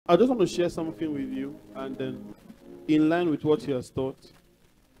I just want to share something with you, and then in line with what you have taught,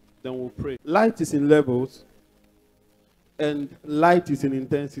 then we'll pray. Light is in levels, and light is in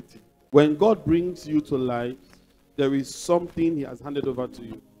intensity. When God brings you to light, there is something he has handed over to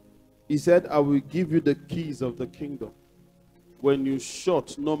you. He said, I will give you the keys of the kingdom. When you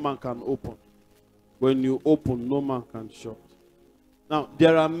shut, no man can open. When you open, no man can shut. Now,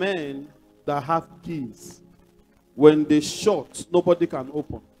 there are men that have keys. When they shut, nobody can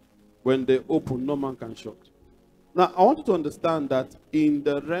open. When they open, no man can shut. Now, I want you to understand that in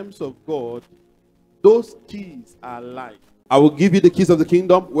the realms of God, those keys are life. I will give you the keys of the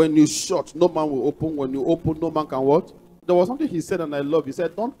kingdom. When you shut, no man will open. When you open, no man can what? There was something he said, and I love. He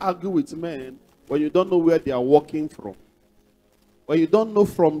said, don't argue with men when you don't know where they are walking from. When you don't know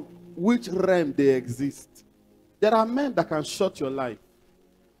from which realm they exist. There are men that can shut your life.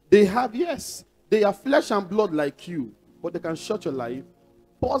 They have, yes, they are flesh and blood like you, but they can shut your life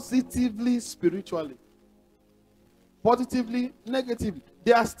positively, spiritually. Positively, negatively.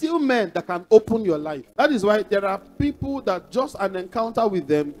 There are still men that can open your life. That is why there are people that just an encounter with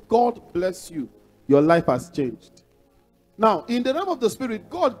them, God bless you, your life has changed. Now, in the realm of the spirit,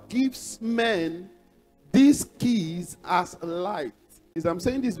 God gives men these keys as light. I'm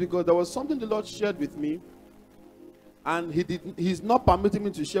saying this because there was something the Lord shared with me, and he's not permitting me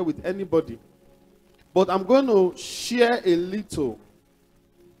to share with anybody. But I'm going to share a little.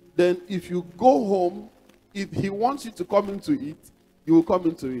 Then if you go home, if he wants you to come into it, you will come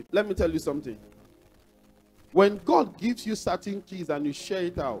into it. Let me tell you something. When God gives you certain keys and you share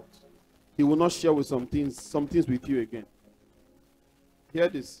it out, he will not share with some things with you again. Hear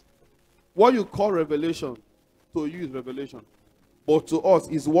this. What you call revelation, to you is revelation. But to us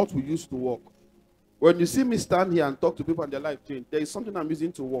is what we used to walk. When you see me stand here and talk to people and their life change, there is something I'm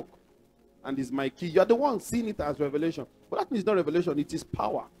using to walk. And it's my key. You're the one seeing it as revelation. But that means not revelation, it is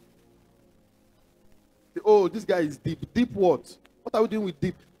power. Oh, this guy is deep. Deep what? What are we doing with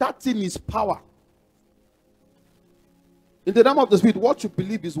deep? That thing is power. In the realm of the spirit, what you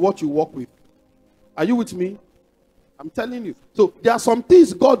believe is what you walk with. Are you with me? I'm telling you. So there are some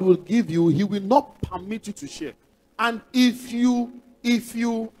things God will give you, he will not permit you to share. And if you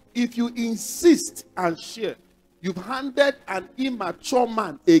insist and share, you've handed an immature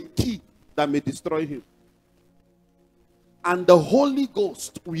man a key that may destroy him. And the Holy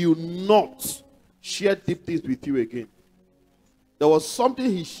Ghost will not share deep things with you again. There was something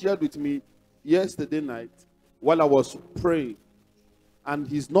he shared with me yesterday night while I was praying. And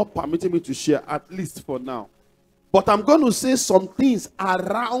he's not permitting me to share, at least for now. But I'm going to say some things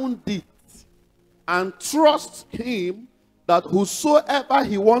around it. And trust him that whosoever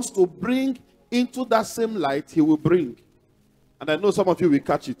he wants to bring into that same light, he will bring. And I know some of you will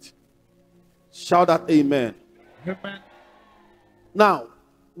catch it. Shout out amen. Amen. Now,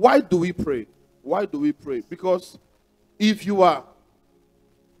 why do we pray? Why do we pray? Because if you are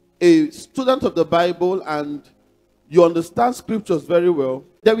a student of the Bible and you understand scriptures very well,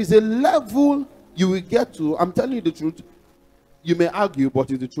 there is a level you will get to. I'm telling you the truth. You may argue,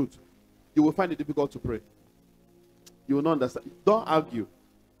 but it's the truth. You will find it difficult to pray. You will not understand. Don't argue.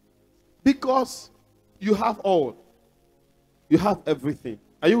 Because you have all. You have everything.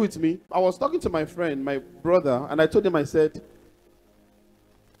 Are you with me? I was talking to my friend, my brother, and I told him, I said,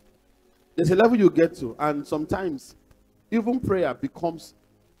 there's a level you get to, and sometimes even prayer becomes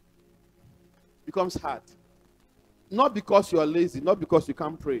hard. Not because you are lazy, not because you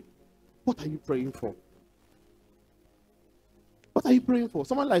can't pray. What are you praying for? What are you praying for?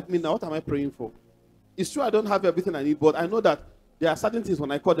 Someone like me now, what am I praying for? It's true I don't have everything I need, but I know that there are certain things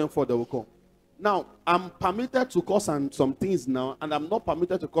when I call them for, they will come. Now, I'm permitted to call some things now, and I'm not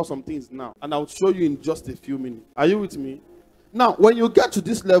permitted to call some things now. And I'll show you in just a few minutes. Are you with me? Now, when you get to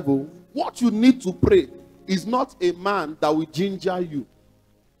this level, what you need to pray is not a man that will ginger you.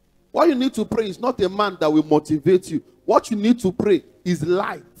 What you need to pray is not a man that will motivate you. What you need to pray is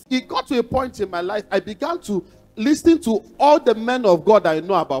light. It got to a point in my life, I began to listen to all the men of God I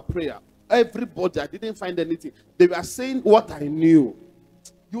know about prayer. Everybody, I didn't find anything. They were saying what I knew.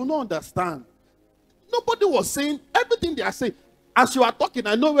 You will not understand. Nobody was saying everything they are saying. As you are talking,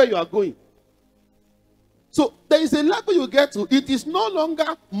 I know where you are going. So there is a level you get to. It is no longer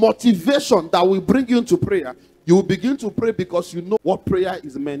motivation that will bring you into prayer. You will begin to pray because you know what prayer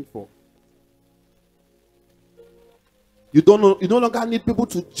is meant for. You no longer need people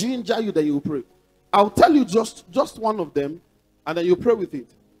to ginger you that you will pray. I'll tell you just one of them, and then you pray with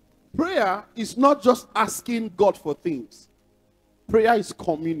it. Prayer is not just asking God for things. Prayer is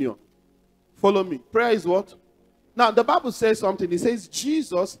communion. Follow me. Prayer is what? Now, the Bible says something. It says,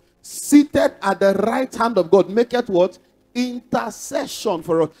 Jesus seated at the right hand of God maketh what? intercession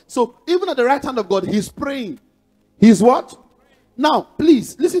for us. So even at the right hand of God, he's praying. He's what? Now,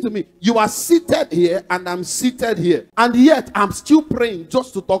 please listen to me. You are seated here and I'm seated here. And yet I'm still praying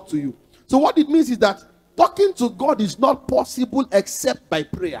just to talk to you. So what it means is that talking to God is not possible except by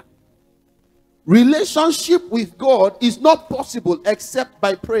prayer. Relationship with God is not possible except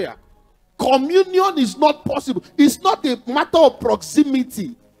by prayer. Communion is not possible. It's not a matter of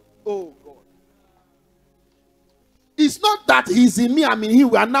proximity. Oh God. It's not that he's in me, I'm in him.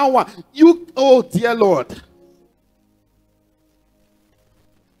 We are now one. You, oh dear Lord.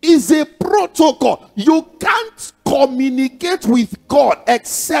 It's a protocol. You can't communicate with God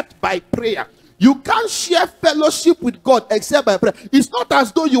except by prayer. You can't share fellowship with God except by prayer. It's not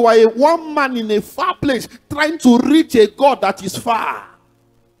as though you are a one man in a far place trying to reach a God that is far.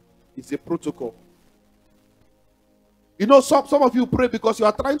 It's a protocol. You know, some of you pray because you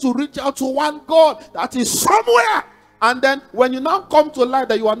are trying to reach out to one God that is somewhere. And then when you now come to a light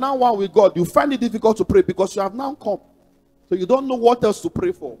that you are now one with God, you find it difficult to pray because you have now come. So you don't know what else to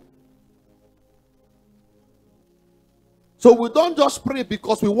pray for. So we don't just pray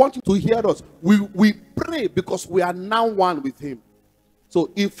because we want you to hear us. We pray because we are now one with him.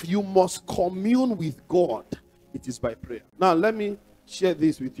 So if you must commune with God, it is by prayer. Now let me share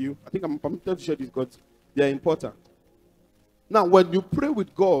this with you. I think I'm permitted to share this because they are important. Now when you pray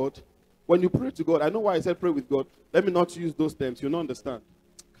with God, when you pray to God, I know why I said pray with God. Let me not use those terms. You'll not understand.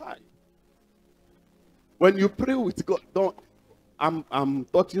 Kai. When you pray with God, don't. I'm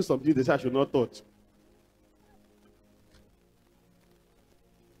touching something that I should not touch.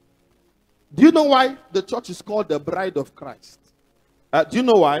 Do you know why the church is called the bride of Christ? Do you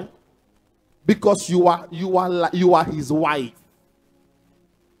know why? Because you are his wife.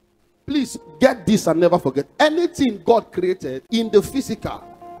 Please get this and never forget. Anything God created in the physical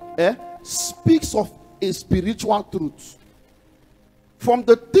speaks of a spiritual truth. From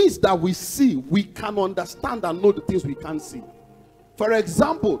the things that we see, we can understand and know the things we can't see. For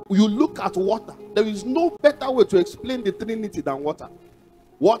example, you look at water. There is no better way to explain the Trinity than water.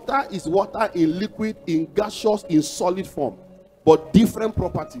 Water is water in liquid, in gaseous, in solid form, but different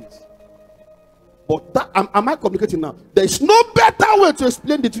properties. But that, am I communicating now? There is no better way to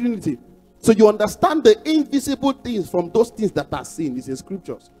explain the Trinity. So you understand the invisible things from those things that are seen. It's in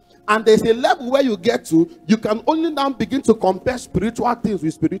scriptures. And there's a level where you get to, you can only now begin to compare spiritual things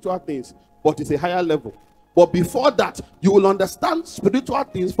with spiritual things. But it's a higher level. But before that, you will understand spiritual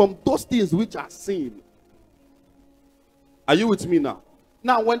things from those things which are seen. Are you with me now?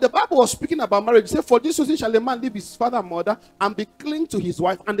 Now, when the Bible was speaking about marriage, it said, for this reason shall a man leave his father and mother and be cling to his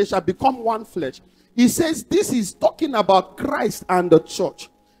wife, and they shall become one flesh. He says this is talking about Christ and the church.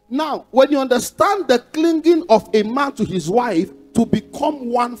 Now, when you understand the clinging of a man to his wife to become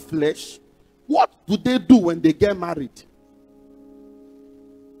one flesh, what do they do when they get married?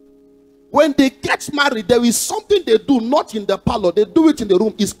 When they get married, there is something they do, not in the parlor. They do it in the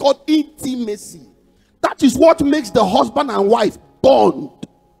room. It's called intimacy. That is what makes the husband and wife bond.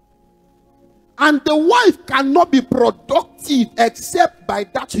 And the wife cannot be productive except by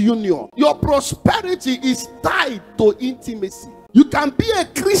that union. Your prosperity is tied to intimacy. You can be a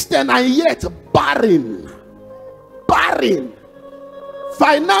Christian and yet barren. Barren.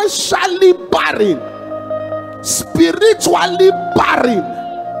 Financially barren. Spiritually barren.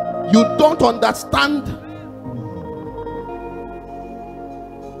 You don't understand.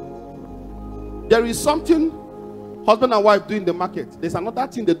 There is something husband and wife do in the market. There's another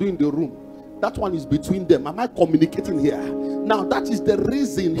thing they do in the room. That one is between them. Am I communicating here? Now that is the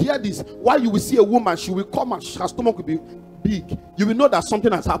reason. Hear this. Why you will see a woman, she will come and her stomach will be big. You will know that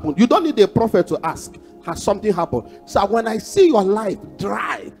something has happened. You don't need a prophet to ask, has something happened? So when I see your life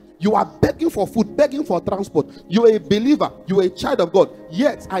dry, you are begging for food, begging for transport. You are a believer. You are a child of God.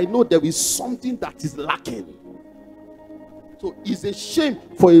 Yet I know there is something that is lacking. So it's a shame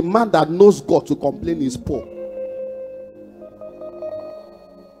for a man that knows God to complain he's poor.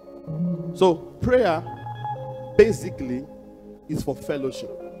 So prayer basically is for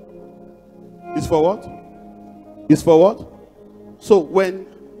fellowship. It's for what? It's for what? So when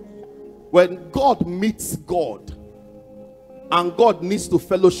God meets God and God needs to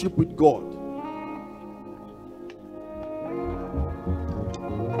fellowship with God,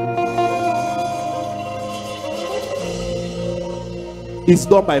 it's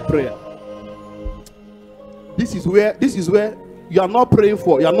done by prayer. This is where you are not praying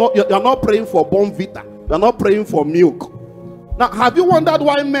for, you're not praying for Bonvita. You're not praying for milk. Now, have you wondered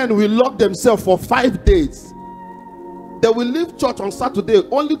why men will lock themselves for 5 days? They will leave church on Saturday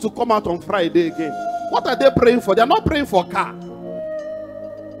only to come out on Friday again. What are they praying for? They're not praying for car.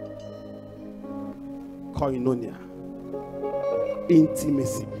 Koinonia.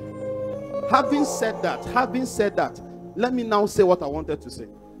 intimacy. Having said that, let me now say what I wanted to say.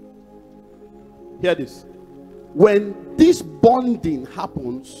 Hear this. When this bonding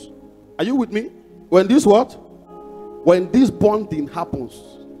happens, are you with me? When this what? When this bonding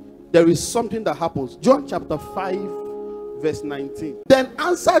happens, there is something that happens. John chapter 5, verse 19. Then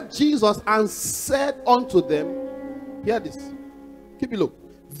answered Jesus and said unto them, hear this. Keep it low.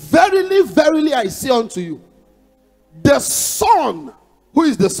 Verily, verily, I say unto you, the Son, who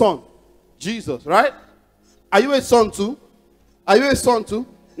is the Son? Jesus, right? Are you a son too? Are you a son too?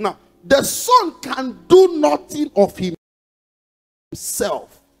 Now, the Son can do nothing of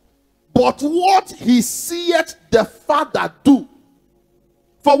himself, but what he seeth the Father do.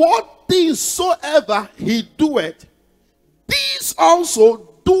 For what things soever he doeth, these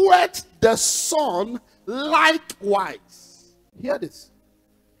also doeth the Son likewise. Hear this.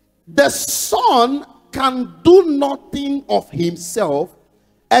 The Son can do nothing of himself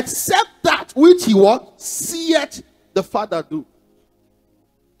except that which he what? Seeth the Father do.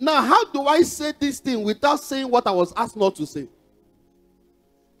 Now, how do I say this thing without saying what I was asked not to say?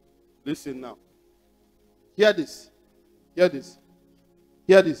 Listen now. Hear this. Hear this.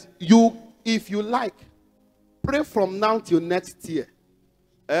 Hear this. You, if you like, pray from now till next year.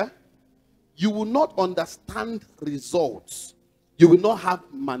 You will not understand results. You will not have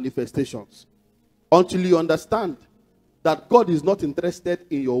manifestations until you understand that God is not interested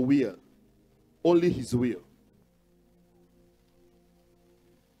in your will, only his will.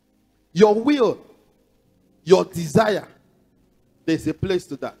 Your will, your desire, there's a place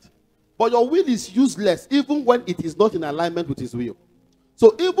to that. But your will is useless even when it is not in alignment with his will.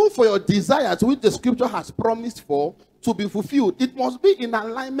 So even for your desires, which the scripture has promised for to be fulfilled, it must be in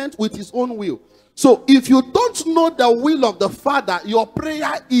alignment with his own will. So if you don't know the will of the Father, your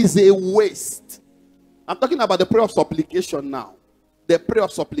prayer is a waste. I'm talking about the prayer of supplication now. The prayer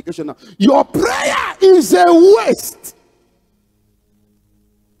of supplication now. Your prayer is a waste.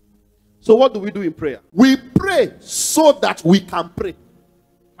 So what do we do in prayer? We pray so that we can pray.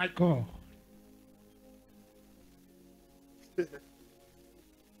 My God.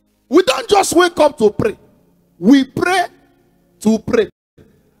 We don't just wake up to pray. We pray to pray.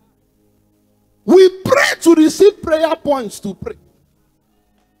 We pray to receive prayer points to pray.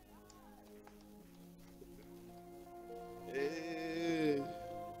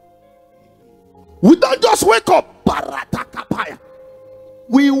 We don't just wake up.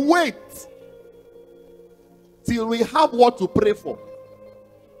 We wait till we have what to pray for.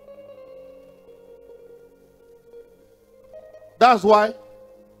 That's why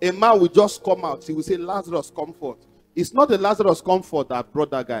a man will just come out. He will say, Lazarus, come forth. It's not the Lazarus come forth that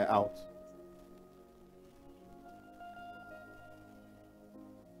brought that guy out.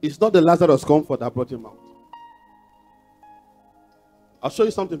 It's not the Lazarus come forth that brought him out. I'll show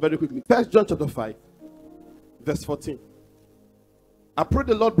you something very quickly. 1 John chapter 5, verse 14. I pray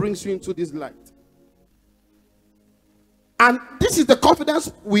the Lord brings you into this light. And this is the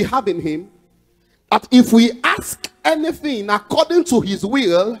confidence we have in him, that if we ask anything according to his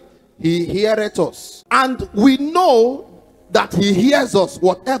will, he heareth us. And we know that he hears us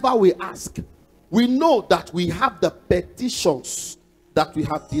whatever we ask. We know that we have the petitions that we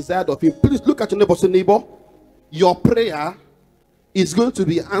have desired of him. Please look at your neighbor. Say, neighbor, your prayer is going to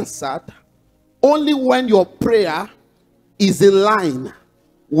be answered only when your prayer is in line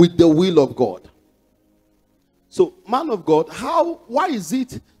with the will of God. So, man of God, why is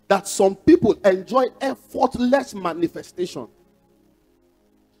it that some people enjoy effortless manifestation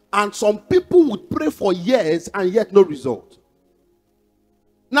and some people would pray for years and yet no result?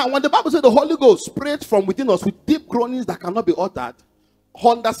 Now, when the Bible says the Holy Ghost prayed from within us with deep groanings that cannot be uttered,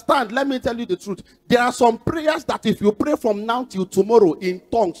 understand, let me tell you the truth. There are some prayers that if you pray from now till tomorrow in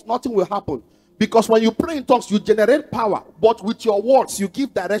tongues, nothing will happen. Because when you pray in tongues, you generate power. But with your words, you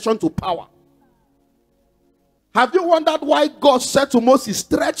give direction to power. Have you wondered why God said to Moses,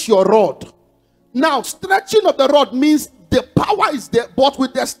 stretch your rod? Now, stretching of the rod means the power is there. But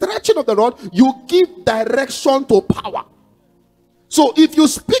with the stretching of the rod, you give direction to power. So if you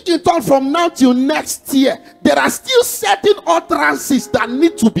speak in tongues from now till next year, there are still certain utterances that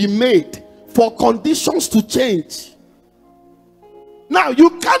need to be made for conditions to change. Now, you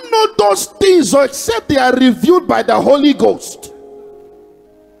can't know those things except they are revealed by the Holy Ghost.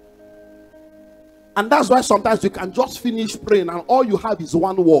 And that's why sometimes you can just finish praying and all you have is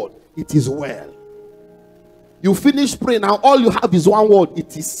one word. It is well. You finish praying and all you have is one word.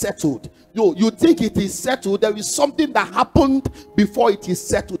 It is settled. You think it is settled. There is something that happened before it is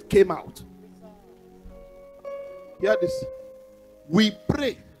settled came out. Hear this. We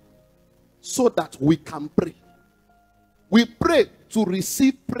pray so that we can pray. We pray to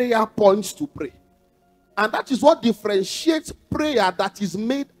receive prayer points to pray. And that is what differentiates prayer that is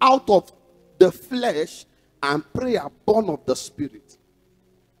made out of the flesh and prayer born of the Spirit.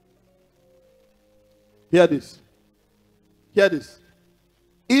 Hear this. Hear this.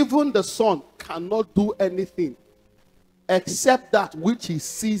 Even the Son cannot do anything except that which he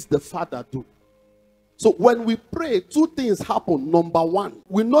sees the Father do. So when we pray, two things happen. Number one,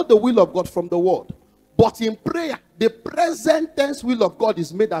 we know the will of God from the word. But in prayer, the present tense will of God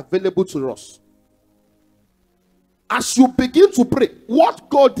is made available to us. As you begin to pray, what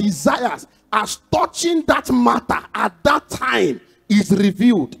God desires as touching that matter at that time is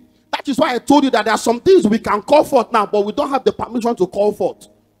revealed. That is why I told you that there are some things we can call forth now, but we don't have the permission to call forth.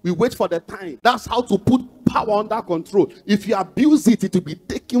 We wait for the time. That's how to put power under control. If you abuse it, it will be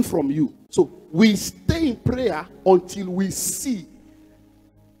taken from you. So we stay in prayer until we see.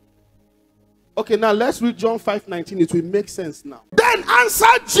 Okay, now let's read John 5:19. It will make sense now. Then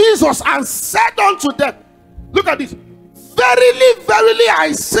answered Jesus and said unto them, look at this. Verily, verily,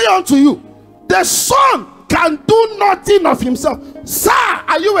 I say unto you, the Son can do nothing of himself. Sir,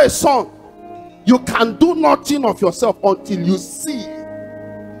 are you a son? You can do nothing of yourself until you see.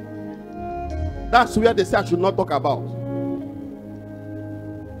 That's where they say I should not talk about.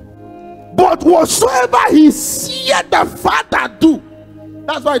 But whatsoever he seeth the Father do.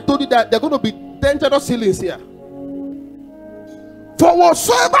 That's why I told you that there are going to be dangerous healings here. For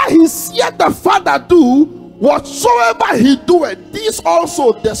whatsoever he seeth the Father do, whatsoever he doeth, this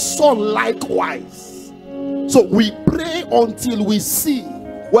also the Son likewise. So we pray until we see.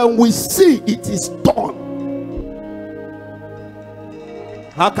 When we see, it is done.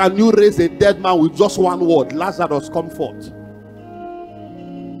 How can you raise a dead man with just one word? Lazarus, come forth.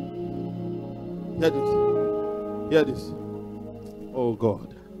 Hear this. Hear this. Oh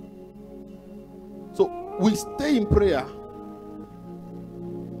God. So we stay in prayer.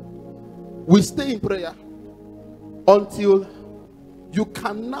 We stay in prayer until you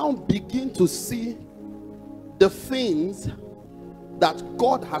can now begin to see the things that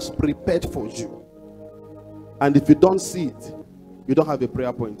God has prepared for you. And if you don't see it, you don't have a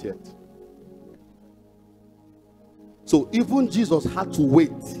prayer point yet. So even Jesus had to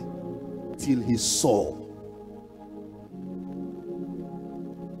wait till he saw.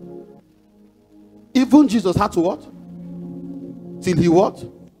 Even Jesus had to what? Till he what?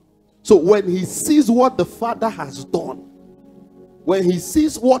 So when he sees what the Father has done, when he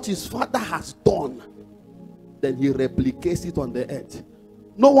sees what his Father has done, then he replicates it on the earth.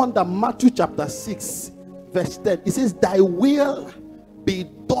 No wonder Matthew chapter 6 verse 10, it says, thy will be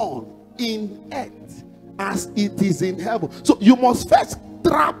done in earth as it is in heaven. So you must first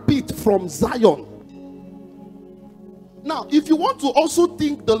trap it from Zion. Now, if you want to also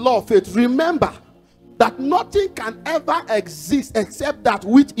think the law of faith, remember that nothing can ever exist except that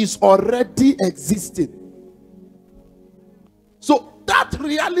which is already existing. So that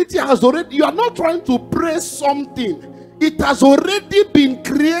reality has already, you are not trying to pray something. It has already been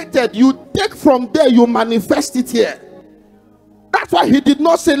created. You take from there, you manifest it here. That's why he did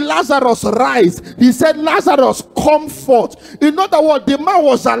not say Lazarus rise. He said Lazarus come forth. In other words, the man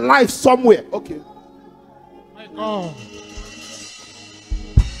was alive somewhere. Okay. My God.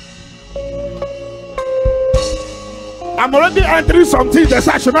 I'm already entering something that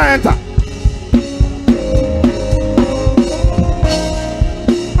I should not enter.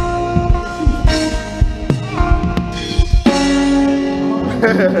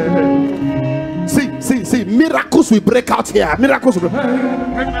 See, miracles will break out here. Miracles will break.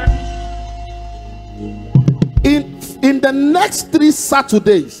 In the next 3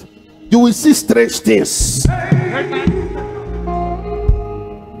 Saturdays, you will see strange things.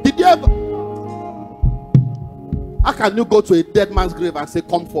 Did you ever? How can you go to a dead man's grave and say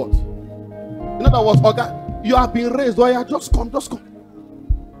comfort? In other words, okay, you have been raised. Oh yeah, just come, just come.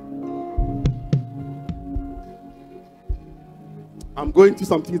 I'm going to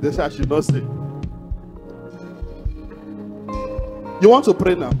something that I should not say. You want to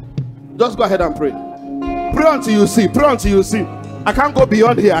pray now? Just go ahead and pray. Pray until you see. Pray until you see. I can't go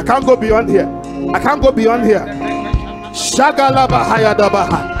beyond here. I can't go beyond here. I can't go beyond here. Shagalaba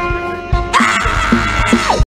hayadabaha.